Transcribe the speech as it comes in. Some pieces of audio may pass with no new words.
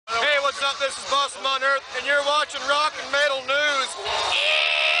what's up? This is Bossum on Earth, and you're watching Rock and Metal News.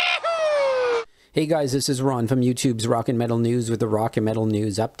 Hey guys, this is Ron from YouTube's Rock and Metal News with the Rock and Metal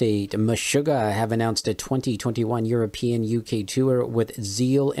News update. Meshuggah have announced a 2021 European UK tour with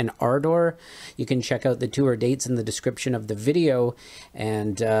Zeal and Ardor. You can check out the tour dates in the description of the video.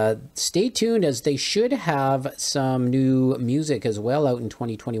 And stay tuned, as they should have some new music as well out in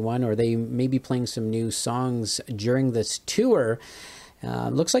 2021, or they may be playing some new songs during this tour.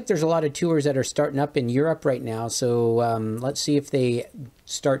 Looks like there's a lot of tours that are starting up in Europe right now, so let's see if they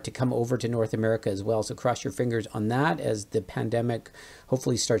start to come over to North America as well. So cross your fingers on that as the pandemic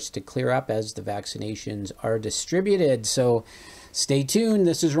hopefully starts to clear up as the vaccinations are distributed. So stay tuned.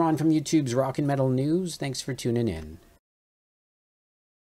 This is Ron from YouTube's Rock and Metal News. Thanks for tuning in.